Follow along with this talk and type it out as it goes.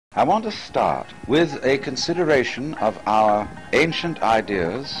I want to start with a consideration of our ancient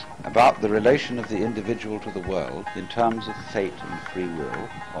ideas about the relation of the individual to the world in terms of fate and free will,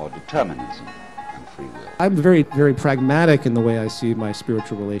 or determinism and free will. I'm very, very pragmatic in the way I see my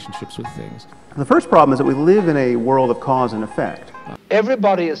spiritual relationships with things. The first problem is that we live in a world of cause and effect.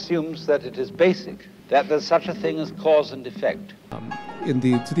 Everybody assumes that it is basic, that there's such a thing as cause and effect. To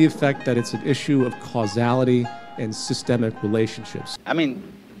the effect that it's an issue of causality and systemic relationships. I mean,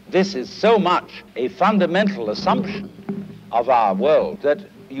 this is so much a fundamental assumption of our world that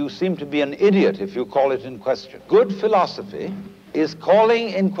you seem to be an idiot if you call it in question. Good philosophy is calling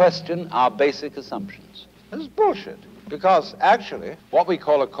in question our basic assumptions. This is bullshit, because actually what we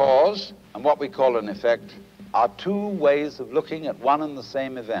call a cause and what we call an effect are two ways of looking at one and the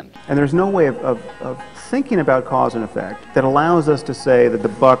same event. And there's no way of thinking about cause and effect that allows us to say that the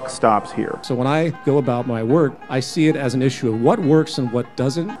buck stops here. So when I go about my work, I see it as an issue of what works and what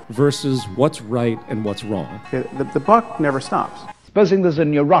doesn't versus what's right and what's wrong. The buck never stops. Supposing there's a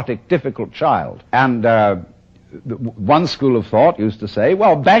neurotic, difficult child, and one school of thought used to say,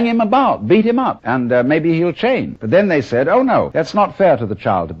 well, bang him about, beat him up, and maybe he'll change. But then they said, oh no, that's not fair to the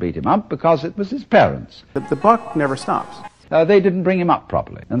child to beat him up because it was his parents. The buck never stops. They didn't bring him up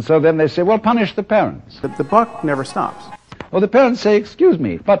properly. And so then they say, well, punish the parents. The buck never stops. Well, the parents say, excuse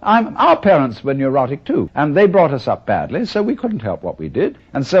me, but our parents were neurotic too, and they brought us up badly, so we couldn't help what we did.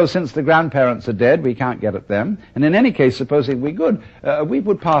 And so since the grandparents are dead, we can't get at them. And in any case, supposing we could, we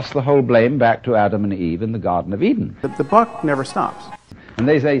would pass the whole blame back to Adam and Eve in the Garden of Eden. The buck never stops. And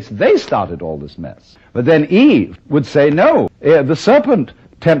they say they started all this mess. But then Eve would say, no, the serpent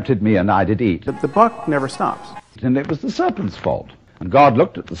tempted me and I did eat. The buck never stops. And it was the serpent's fault. And God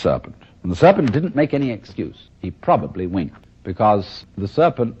looked at the serpent. And the serpent didn't make any excuse. He probably winked, because the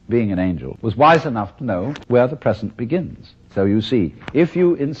serpent, being an angel, was wise enough to know where the present begins. So you see, if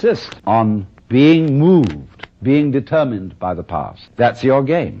you insist on being moved, being determined by the past, that's your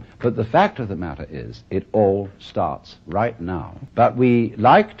game. But the fact of the matter is, it all starts right now. But we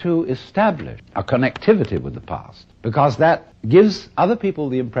like to establish a connectivity with the past, because that gives other people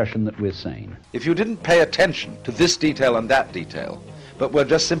the impression that we're sane. If you didn't pay attention to this detail and that detail, but were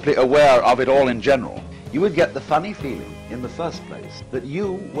just simply aware of it all in general, you would get the funny feeling in the first place that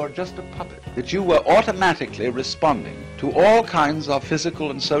you were just a puppet, that you were automatically responding to all kinds of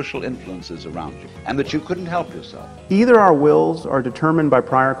physical and social influences around you, and that you couldn't help yourself. Either our wills are determined by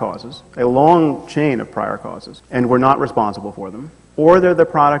prior causes, a long chain of prior causes, and we're not responsible for them, or they're the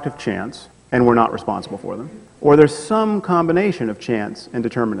product of chance, and we're not responsible for them, or there's some combination of chance and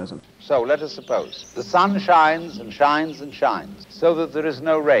determinism. So let us suppose the sun shines and shines and shines so that there is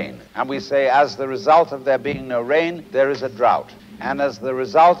no rain. And we say, as the result of there being no rain, there is a drought. And as the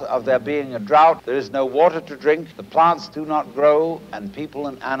result of there being a drought, there is no water to drink, the plants do not grow, and people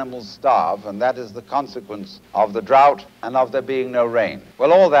and animals starve, and that is the consequence of the drought and of there being no rain.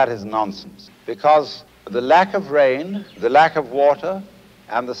 Well, all that is nonsense, because the lack of rain, the lack of water,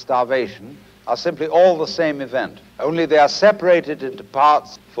 and the starvation are simply all the same event, only they are separated into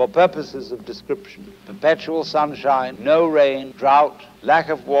parts for purposes of description. Perpetual sunshine, no rain, drought, lack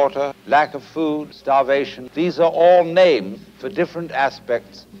of water, lack of food, starvation. These are all names for different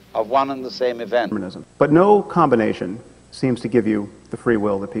aspects of one and the same event. But no combination seems to give you the free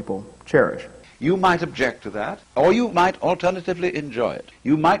will that people cherish. You might object to that, or you might alternatively enjoy it.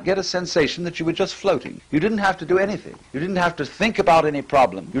 You might get a sensation that you were just floating. You didn't have to do anything. You didn't have to think about any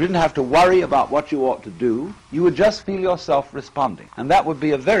problem. You didn't have to worry about what you ought to do. You would just feel yourself responding. And that would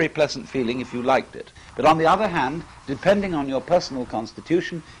be a very pleasant feeling if you liked it. But on the other hand, depending on your personal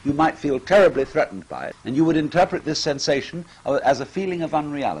constitution, you might feel terribly threatened by it. And you would interpret this sensation as a feeling of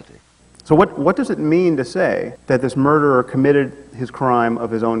unreality. So what does it mean to say that this murderer committed his crime of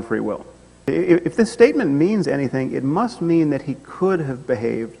his own free will? If this statement means anything, it must mean that he could have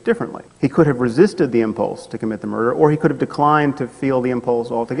behaved differently. He could have resisted the impulse to commit the murder, or he could have declined to feel the impulse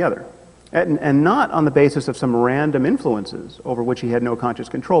altogether. And not on the basis of some random influences over which he had no conscious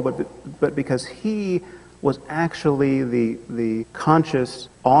control, but because he was actually the conscious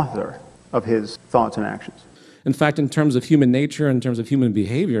author of his thoughts and actions. In fact, in terms of human nature, in terms of human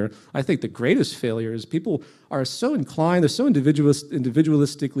behavior, I think the greatest failure is people are so inclined, they're so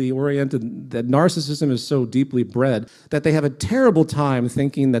individualistically oriented, that narcissism is so deeply bred that they have a terrible time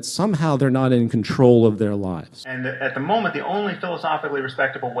thinking that somehow they're not in control of their lives. And at the moment, the only philosophically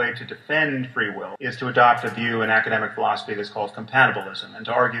respectable way to defend free will is to adopt a view in academic philosophy that's called compatibilism, and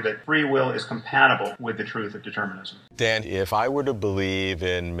to argue that free will is compatible with the truth of determinism. Dan, if I were to believe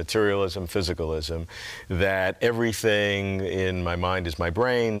in materialism, physicalism, that everything in my mind is my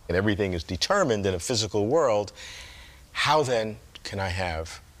brain and everything is determined in a physical world, how then can I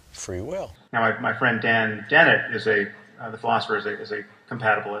have free will. Now, my friend Dan Dennett is the philosopher, is a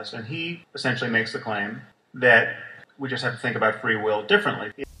compatibilist, and he essentially makes the claim that we just have to think about free will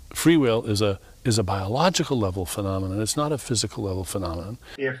differently. Free will is a biological level phenomenon. It's not a physical level phenomenon.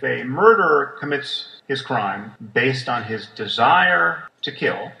 If a murderer commits his crime based on his desire to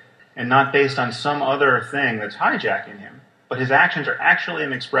kill and not based on some other thing that's hijacking him, but his actions are actually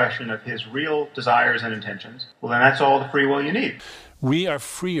an expression of his real desires and intentions, well, then that's all the free will you need. We are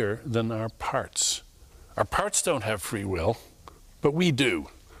freer than our parts. Our parts don't have free will, but we do.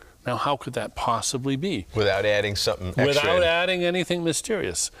 Now, how could that possibly be? Without adding something extra. Without adding anything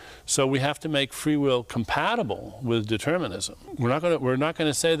mysterious. So we have to make free will compatible with determinism. We're not going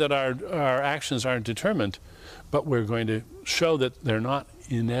to say that our actions aren't determined, but we're going to show that they're not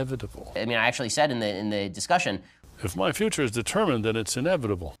inevitable. I mean, I actually said in the discussion, if my future is determined, then it's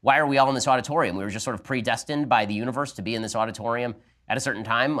inevitable. Why are we all in this auditorium? We were just sort of predestined by the universe to be in this auditorium at a certain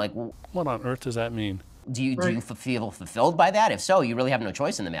time? Like, what on earth does that mean? Do you feel fulfilled by that? If so, you really have no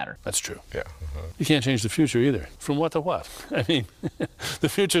choice in the matter. That's true. Yeah. You can't change the future either. From what to what? I mean, the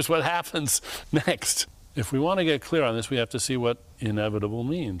future is what happens next. If we want to get clear on this, we have to see what inevitable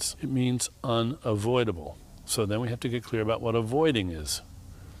means. It means unavoidable. So then we have to get clear about what avoiding is.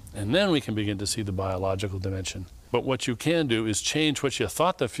 And then we can begin to see the biological dimension. But what you can do is change what you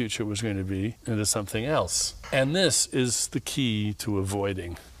thought the future was going to be into something else. And this is the key to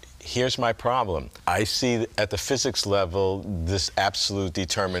avoiding. Here's my problem. I see at the physics level this absolute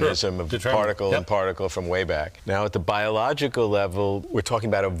determinism of particle and particle from way back. Now at the biological level, we're talking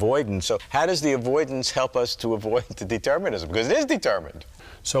about avoidance. So how does the avoidance help us to avoid the determinism? Because it is determined.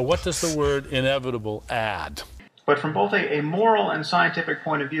 So what does the word inevitable add? But from both a moral and scientific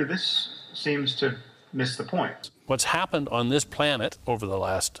point of view, this seems to miss the point. What's happened on this planet over the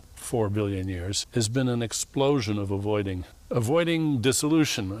last 4 billion years has been an explosion of avoiding. Avoiding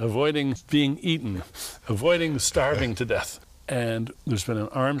dissolution, avoiding being eaten, avoiding starving to death. And there's been an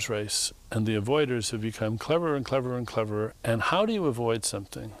arms race, and the avoiders have become cleverer and cleverer and cleverer. And how do you avoid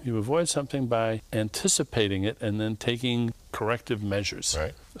something? You avoid something by anticipating it and then taking corrective measures.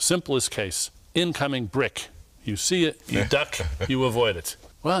 Right. Simplest case, incoming brick. You see it, you duck, you avoid it.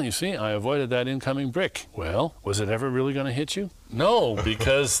 Well, you see, I avoided that incoming brick. Well, was it ever really going to hit you? No,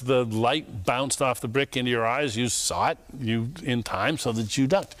 because the light bounced off the brick into your eyes. You saw it in time so that you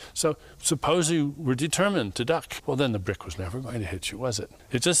ducked. So suppose you were determined to duck. Well, then the brick was never going to hit you, was it?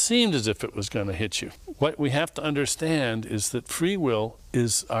 It just seemed as if it was going to hit you. What we have to understand is that free will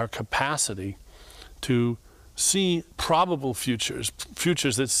is our capacity to see probable futures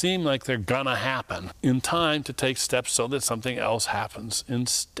that seem like they're gonna happen in time to take steps so that something else happens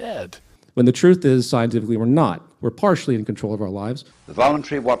instead. When the truth is, scientifically, we're not. We're partially in control of our lives. The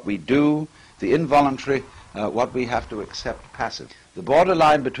voluntary, what we do, the involuntary, what we have to accept passive. The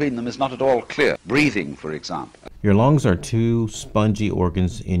borderline between them is not at all clear. Breathing, for example. Your lungs are two spongy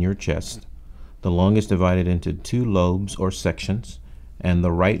organs in your chest. The lung is divided into 2 lobes or sections, and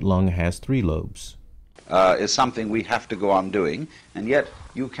the right lung has 3 lobes. Is something we have to go on doing, and yet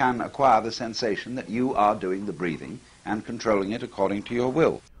you can acquire the sensation that you are doing the breathing and controlling it according to your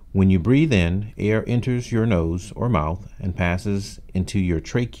will. When you breathe in, air enters your nose or mouth and passes into your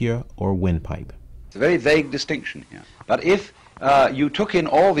trachea or windpipe. It's a very vague distinction here. But if you took in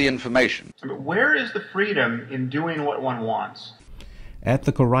all the information... Where is the freedom in doing what one wants? At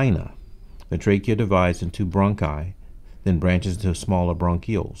the carina, the trachea divides into bronchi, then branches into smaller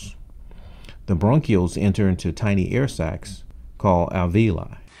bronchioles. The bronchioles enter into tiny air sacs called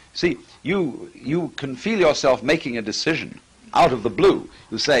alveoli. See, you can feel yourself making a decision out of the blue.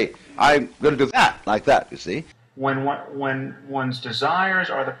 You say, I'm going to do that, like that, you see. When one's desires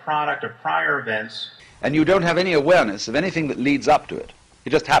are the product of prior events. And you don't have any awareness of anything that leads up to it.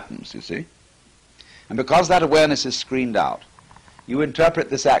 It just happens, you see. And because that awareness is screened out, you interpret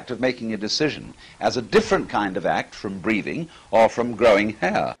this act of making a decision as a different kind of act from breathing or from growing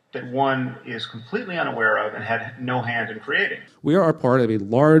hair. That one is completely unaware of and had no hand in creating. We are a part of a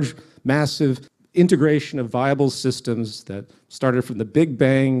large, massive integration of viable systems that started from the Big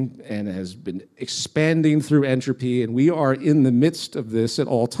Bang and has been expanding through entropy, and we are in the midst of this at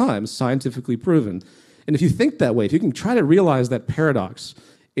all times, scientifically proven. And if you think that way, if you can try to realize that paradox,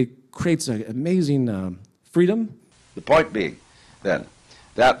 it creates an amazing freedom. The point being, then,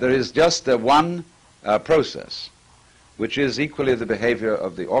 that there is just one process, which is equally the behavior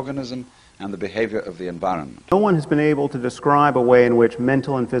of the organism and the behavior of the environment. No one has been able to describe a way in which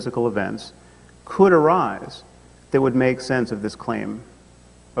mental and physical events could arise that would make sense of this claim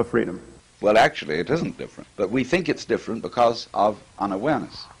of freedom. Well, actually, it isn't different, but we think it's different because of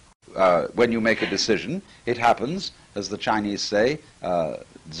unawareness. When you make a decision, it happens, as the Chinese say,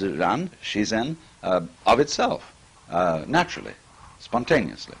 Ziran, Shizen, of itself, naturally,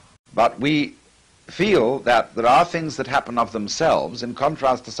 spontaneously. But we feel that there are things that happen of themselves in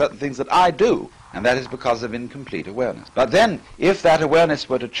contrast to certain things that I do, and that is because of incomplete awareness. But then, if that awareness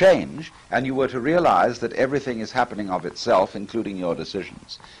were to change, and you were to realize that everything is happening of itself, including your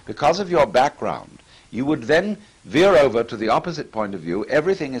decisions, because of your background, you would then veer over to the opposite point of view.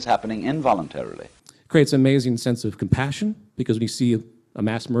 Everything is happening involuntarily. It creates an amazing sense of compassion, because when you see a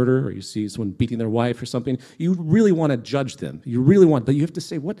mass murder or you see someone beating their wife or something, you really want to judge them. You really want, but you have to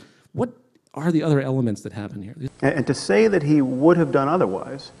say, what are the other elements that happen here? And to say that he would have done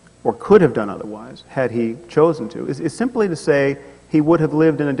otherwise, or could have done otherwise, had he chosen to, is simply to say he would have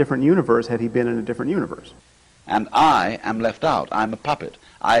lived in a different universe had he been in a different universe. And I am left out. I'm a puppet.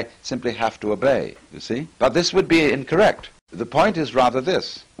 I simply have to obey, you see? But this would be incorrect. The point is rather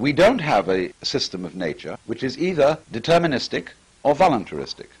this. We don't have a system of nature which is either deterministic or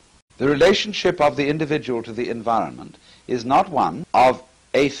voluntaristic. The relationship of the individual to the environment is not one of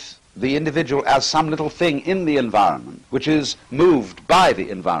the individual as some little thing in the environment which is moved by the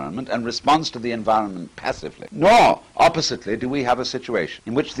environment and responds to the environment passively. Nor, oppositely, do we have a situation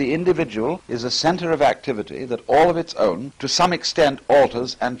in which the individual is a center of activity that all of its own, to some extent,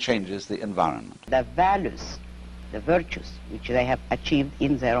 alters and changes the environment. The values, the virtues which they have achieved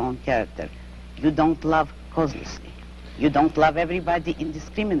in their own character, you don't love causelessly. You don't love everybody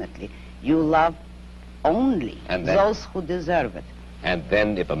indiscriminately. You love only those who deserve it. And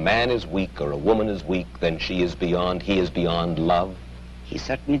then if a man is weak or a woman is weak, then he is beyond love? He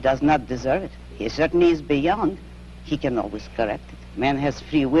certainly does not deserve it. He certainly is beyond. He can always correct it. Man has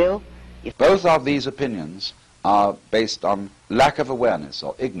free will. Both of these opinions are based on lack of awareness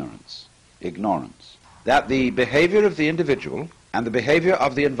or ignorance. That the behavior of the individual and the behavior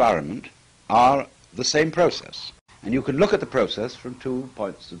of the environment are the same process. And you can look at the process from 2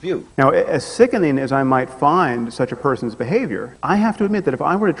 points of view. Now, as sickening as I might find such a person's behavior, I have to admit that if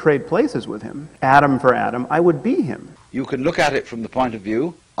I were to trade places with him, atom for atom, I would be him. You can look at it from the point of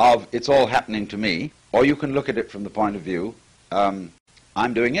view of it's all happening to me, or you can look at it from the point of view,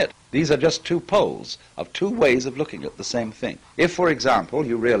 I'm doing it. These are just 2 poles of 2 ways of looking at the same thing. If, for example,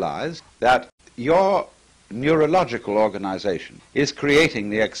 you realize that your neurological organization is creating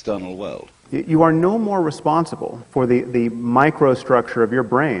the external world, you are no more responsible for the microstructure of your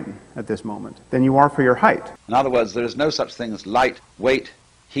brain at this moment than you are for your height. In other words, there is no such thing as light, weight,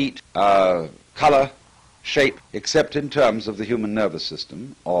 heat, color, shape, except in terms of the human nervous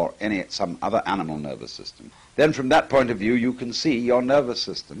system or some other animal nervous system. Then from that point of view, you can see your nervous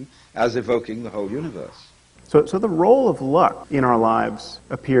system as evoking the whole universe. So the role of luck in our lives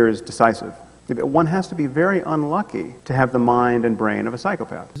appears decisive. One has to be very unlucky to have the mind and brain of a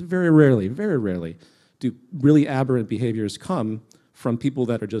psychopath. Very rarely do really aberrant behaviors come from people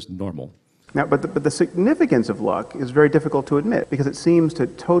that are just normal. Now, but the significance of luck is very difficult to admit because it seems to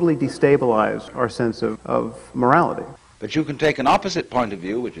totally destabilize our sense of morality. But you can take an opposite point of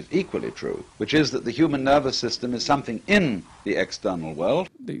view, which is equally true, which is that the human nervous system is something in the external world.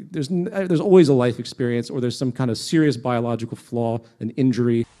 There's always a life experience, or there's some kind of serious biological flaw, an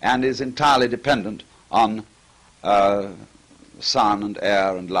injury. And is entirely dependent on sun and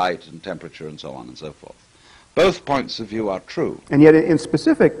air and light and temperature and so on and so forth. Both points of view are true. And yet in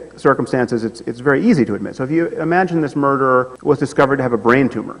specific circumstances, it's very easy to admit. So if you imagine this murderer was discovered to have a brain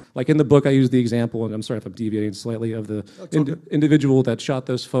tumor. Like in the book, I use the example, and I'm sorry if I'm deviating slightly, of the individual that shot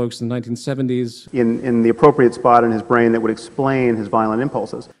those folks in the 1970s. In the appropriate spot in his brain that would explain his violent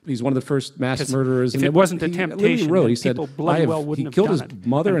impulses. He's one of the first mass murderers. If it wasn't a temptation, he said, he killed his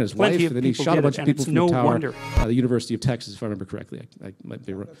mother and his wife, and then he shot a bunch of people from the tower. The University of Texas, if I remember correctly. I might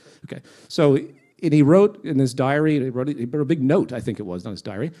be wrong. Okay, so... And he wrote in his diary, he wrote a big note, I think it was, not his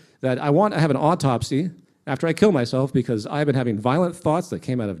diary, that I want to have an autopsy after I kill myself because I've been having violent thoughts that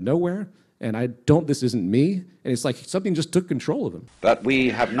came out of nowhere, and this isn't me. And it's like something just took control of him. But we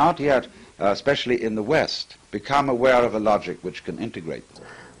have not yet, especially in the West, become aware of a logic which can integrate them.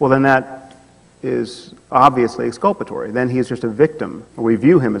 Well, then that is obviously exculpatory. Then he is just a victim, or we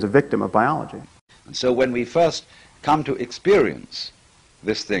view him as a victim of biology. And so when we first come to experience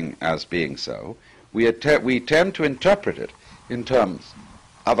this thing as being so, we tend to interpret it in terms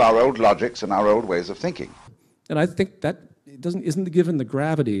of our old logics and our old ways of thinking. And I think that isn't given the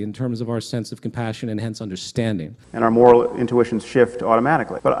gravity in terms of our sense of compassion and hence understanding. And our moral intuitions shift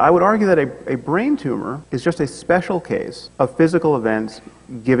automatically. But I would argue that a brain tumor is just a special case of physical events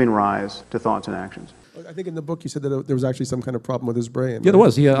giving rise to thoughts and actions. I think in the book you said that there was actually some kind of problem with his brain. Yeah, there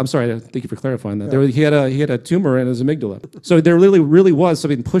was. I'm sorry. Thank you for clarifying that. Yeah. He had a tumor in his amygdala. So there really was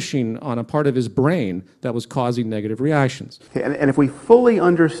something pushing on a part of his brain that was causing negative reactions. Okay, and if we fully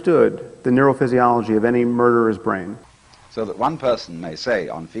understood the neurophysiology of any murderer's brain, so that one person may say,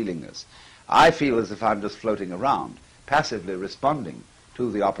 on feeling this, I feel as if I'm just floating around, passively responding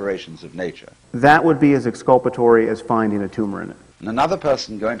to the operations of nature. That would be as exculpatory as finding a tumor in it. And another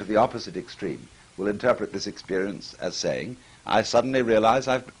person going to the opposite extreme will interpret this experience as saying, I suddenly realize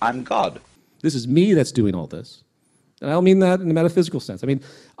I'm God. This is me that's doing all this. And I don't mean that in a metaphysical sense. I mean,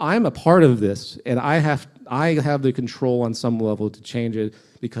 I'm a part of this, and I have the control on some level to change it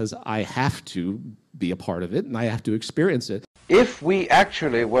because I have to be a part of it, and I have to experience it. If we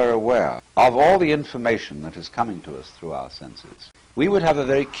actually were aware of all the information that is coming to us through our senses, we would have a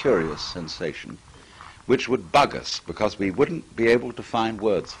very curious sensation which would bug us because we wouldn't be able to find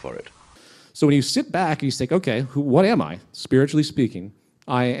words for it. So when you sit back and you think, okay, what am I, spiritually speaking?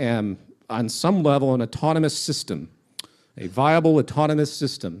 I am, on some level, an autonomous system, a viable autonomous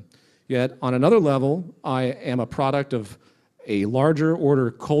system. Yet, on another level, I am a product of a larger order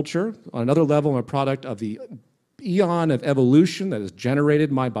culture. On another level, I'm a product of the eon of evolution that has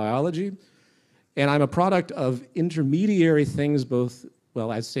generated my biology. And I'm a product of intermediary things, both,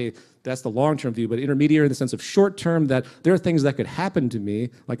 well, I'd say that's the long-term view, but intermediary in the sense of short-term, that there are things that could happen to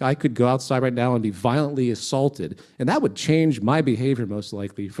me, like I could go outside right now and be violently assaulted, and that would change my behavior most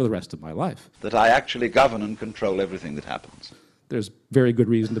likely for the rest of my life. That I actually govern and control everything that happens. There's very good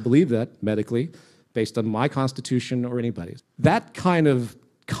reason to believe that, medically, based on my constitution or anybody's. That kind of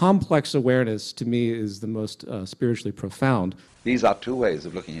complex awareness, to me, is the most spiritually profound. These are two ways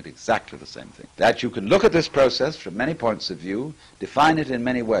of looking at exactly the same thing. That you can look at this process from many points of view, define it in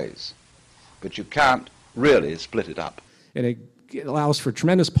many ways, but you can't really split it up. And it allows for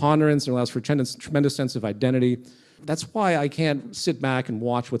tremendous ponderance, and allows for tremendous sense of identity. That's why I can't sit back and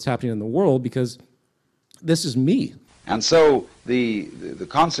watch what's happening in the world, because this is me. And so the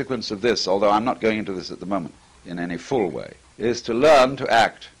consequence of this, although I'm not going into this at the moment in any full way, is to learn to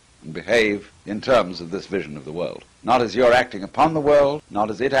act and behave in terms of this vision of the world. Not as you're acting upon the world, not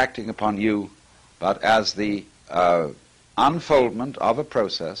as it acting upon you, but as the unfoldment of a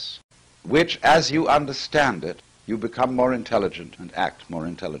process which, as you understand it, you become more intelligent and act more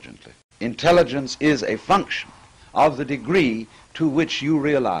intelligently. Intelligence is a function of the degree to which you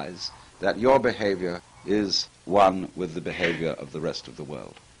realize that your behavior is one with the behavior of the rest of the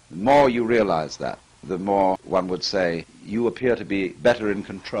world. The more you realize that, the more, one would say, you appear to be better in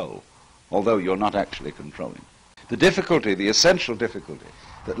control, although you're not actually controlling. The difficulty, the essential difficulty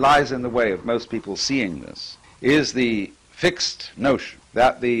that lies in the way of most people seeing this is the fixed notion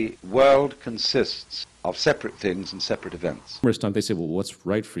that the world consists of separate things and separate events. Numerous times they say, well, what's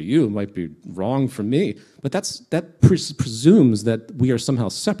right for you might be wrong for me. But that presumes that we are somehow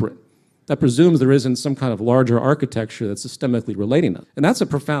separate. That presumes there isn't some kind of larger architecture that's systemically relating us. And that's a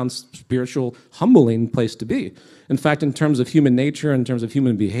profound spiritual, humbling place to be. In fact, in terms of human nature, in terms of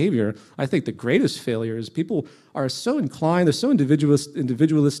human behavior, I think the greatest failure is people are so inclined, they're so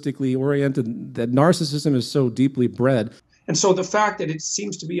individualistically oriented, that narcissism is so deeply bred. And so the fact that it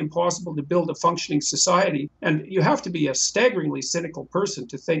seems to be impossible to build a functioning society, and you have to be a staggeringly cynical person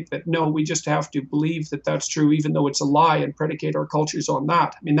to think that, no, we just have to believe that that's true, even though it's a lie, and predicate our cultures on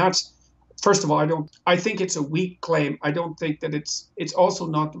that. I mean, that's, first of all, I think it's a weak claim. I don't think that it's also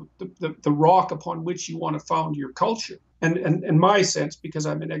not the rock upon which you want to found your culture. And my sense, because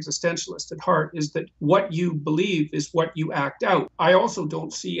I'm an existentialist at heart, is that what you believe is what you act out. I also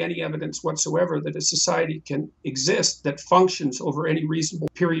don't see any evidence whatsoever that a society can exist that functions over any reasonable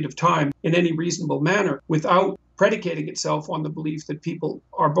period of time in any reasonable manner without predicating itself on the belief that people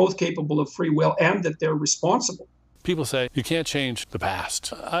are both capable of free will and that they're responsible. People say you can't change the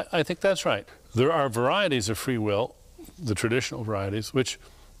past. I think that's right. There are varieties of free will, the traditional varieties, which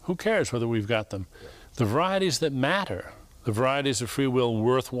who cares whether we've got them? The varieties that matter, the varieties of free will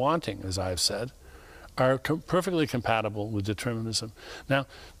worth wanting, as I've said, are perfectly compatible with determinism. Now,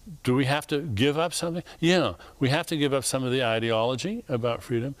 do we have to give up something? Yeah, we have to give up some of the ideology about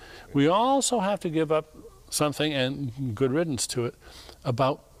freedom. We also have to give up something, and good riddance to it,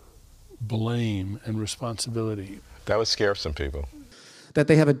 about blame and responsibility. That would scare some people. That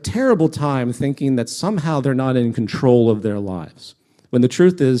they have a terrible time thinking that somehow they're not in control of their lives. When the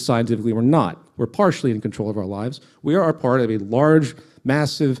truth is, scientifically, we're not. We're partially in control of our lives. We are a part of a large,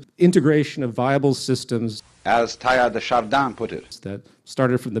 massive integration of viable systems. As Teilhard de Chardin put it, that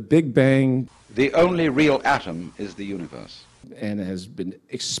started from the Big Bang. The only real atom is the universe. And has been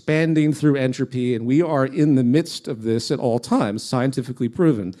expanding through entropy, and we are in the midst of this at all times, scientifically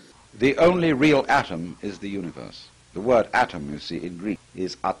proven. The only real atom is the universe. The word atom, you see, in Greek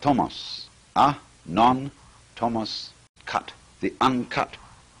is atomos. Non, tomos, cut. The uncut.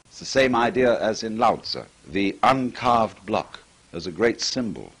 It's the same idea as in Lao Tzu, the uncarved block as a great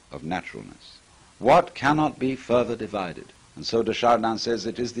symbol of naturalness. What cannot be further divided? And so de Chardin says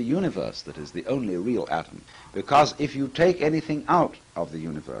it is the universe that is the only real atom, because if you take anything out of the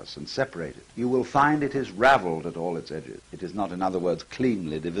universe and separate it, you will find it is raveled at all its edges. It is not, in other words,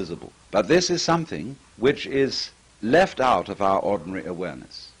 cleanly divisible. But this is something which is left out of our ordinary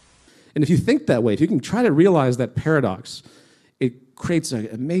awareness. And if you think that way, if you can try to realize that paradox, it creates an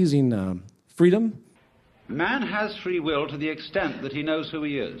amazing freedom. Man has free will to the extent that he knows who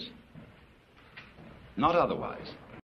he is, not otherwise.